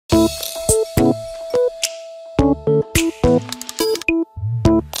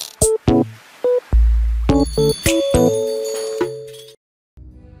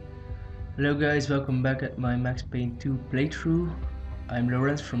Hello guys, welcome back at my Max Payne 2 playthrough. I'm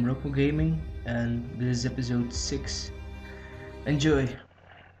Lorenz from Locogaming and this is episode 6. Enjoy!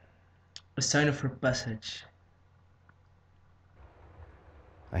 A sign of her passage.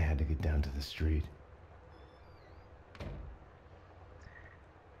 I had to get down to the street.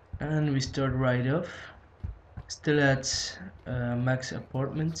 And we start right off. Still at Max's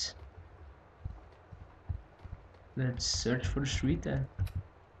apartment. Let's search for the street then.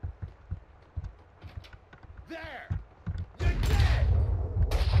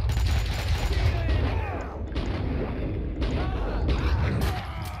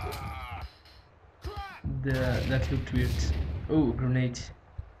 That looked weird. Oh, grenade.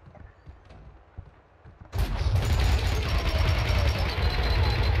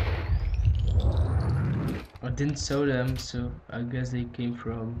 I didn't saw them, so I guess they came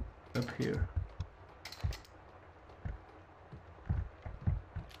from up here.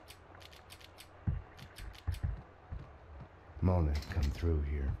 Mona had come through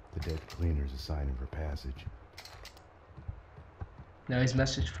here. The dead cleaner's a sign of her passage. Nice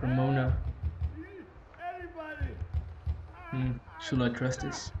message from Mona. Should I trust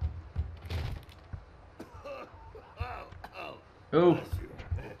this? Oh,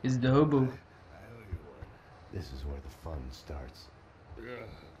 it's the hobo. This is where the fun starts.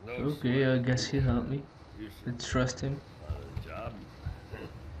 Okay, I guess he'll help me. Let's trust him.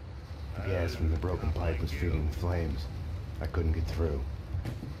 The gas from the broken pipe was feeding the flames. I couldn't get through.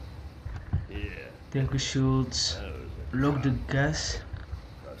 Think we should lock the gas.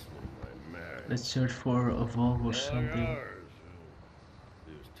 Let's search for a valve or something.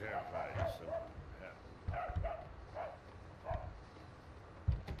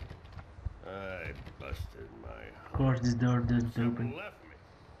 I busted my Of course, this door doesn't open.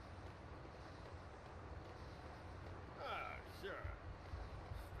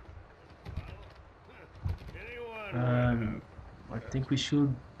 I think we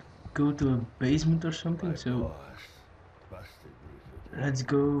should go to a basement or something, so let's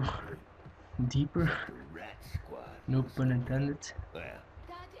go deeper. No pun intended.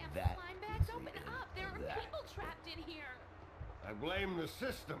 Goddamn slime bags, open up! There are people trapped in here! I blame the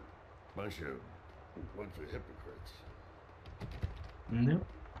system. Bunch of hypocrites. No.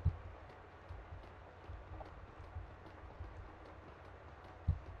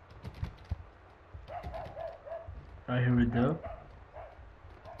 I hear it though.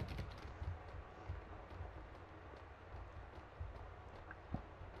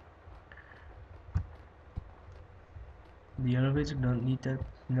 The elevator don't need that.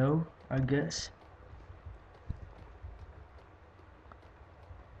 No, I guess.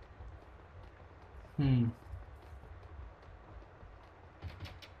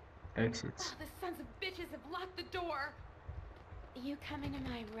 Exits. Oh, the sons of bitches have locked the door! You coming to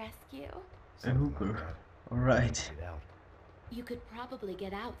my rescue? A hooker. Alright. Get out. You could probably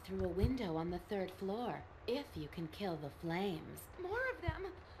get out through a window on the 3rd floor, if you can kill the flames. More of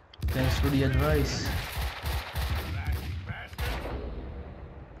them! Thanks for the advice.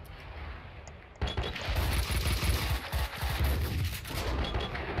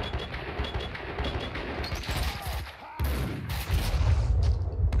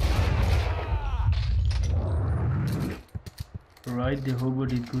 Right, the hobo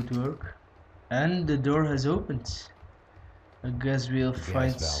did good work. And the door has opened. I guess we'll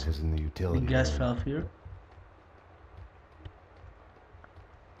find Gas valve was in the the utility gas room. valve here.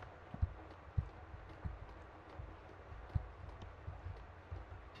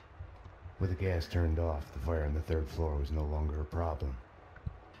 With the gas turned off, the fire on the 3rd floor was no longer a problem.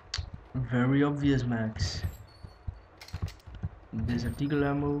 Very obvious, Max. There's article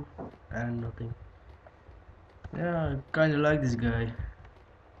ammo and nothing. Yeah, I kinda like this guy.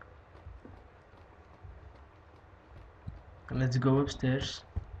 Let's go upstairs.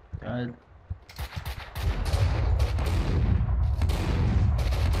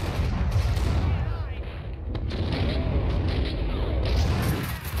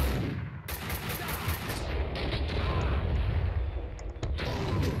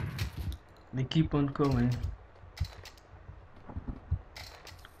 They keep on coming.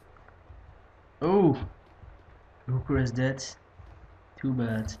 Oh! Hooker is dead. Too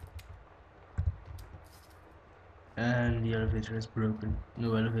bad. And the elevator is broken.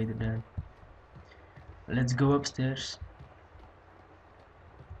 No elevator then. Let's go upstairs.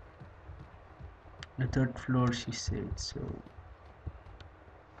 The 3rd floor, she said, so.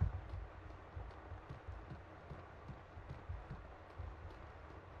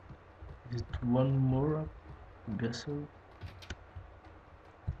 Just one more up? Guess so.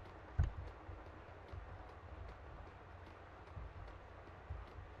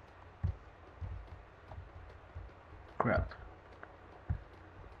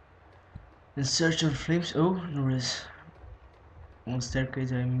 In search of flames. Oh, there is one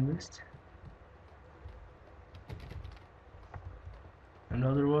staircase I missed.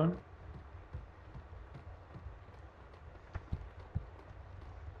 Another one.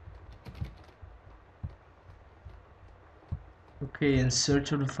 Okay, in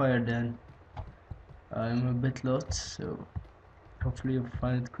search of the fire then. I'm a bit lost, so hopefully you'll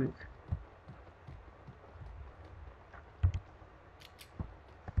find it quick.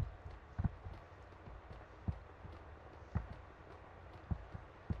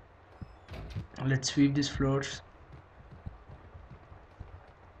 Let's sweep these floors.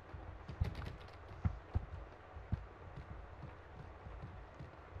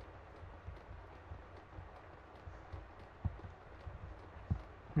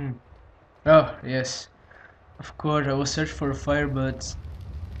 Oh, yes. Of course, I was searching for a fire, but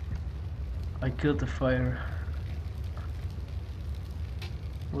I killed the fire.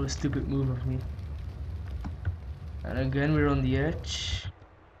 What a stupid move of me. And again, we're on the edge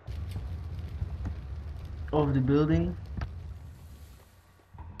of the building.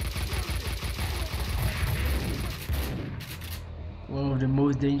 One of the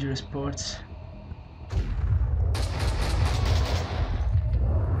most dangerous parts.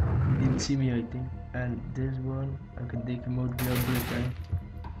 He didn't see me, I think. And this one, I can take him out without bullet time.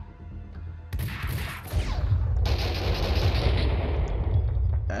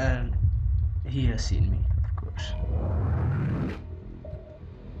 And he has seen me, of course.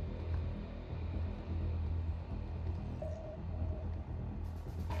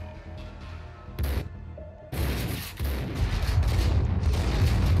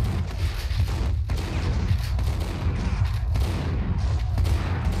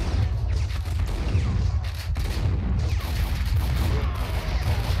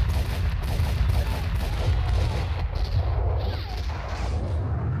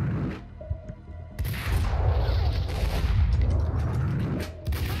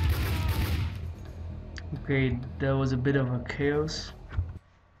 Okay, that was a bit of a chaos.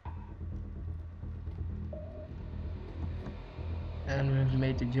 And we've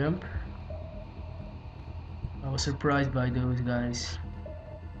made the jump. I was surprised by those guys.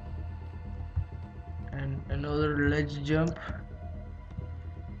 And another ledge jump.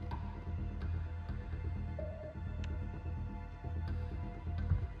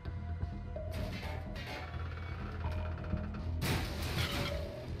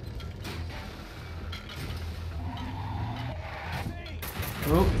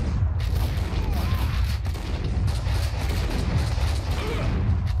 Oh.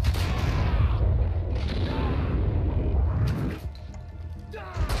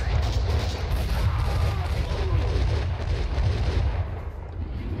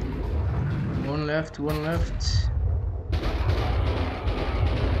 One left, one left.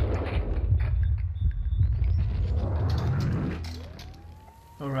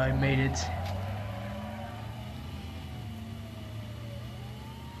 Alright, made it.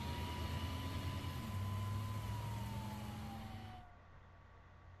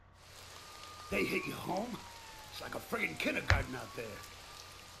 They hit you home? It's like a friggin' kindergarten out there.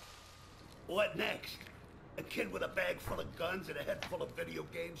 What next? A kid with a bag full of guns and a head full of video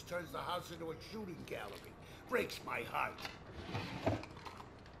games turns the house into a shooting gallery. Breaks my heart.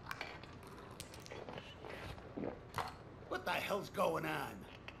 What the hell's going on?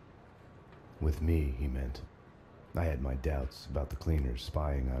 With me, he meant. I had my doubts about the cleaners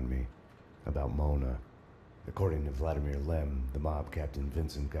spying on me. About Mona. According to Vladimir Lem, the mob captain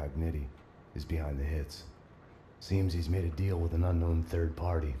Vincent Gognitti is behind the hits. Seems he's made a deal with an unknown third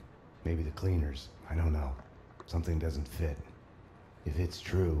party. Maybe the cleaners. I don't know. Something doesn't fit. If it's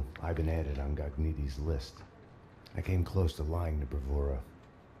true, I've been added on Gognitti's list. I came close to lying to Bravura.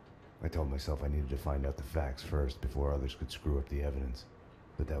 I told myself I needed to find out the facts first before others could screw up the evidence.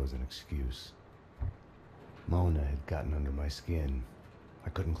 But that was an excuse. Mona had gotten under my skin. I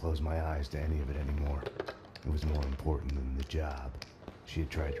couldn't close my eyes to any of it anymore. It was more important than the job. She had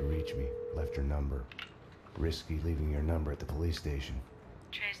tried to reach me, left her number. Risky leaving your number at the police station.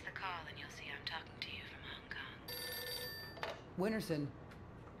 Trace the call and you'll see I'm talking to you from Hong Kong. Winterson.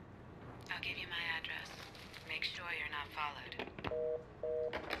 I'll give you my address. Make sure you're not followed.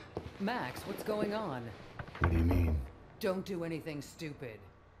 Max, what's going on? What do you mean? Don't do anything stupid.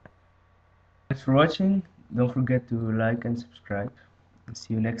 Thanks for watching. Don't forget to like and subscribe. And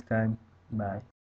see you next time. Bye.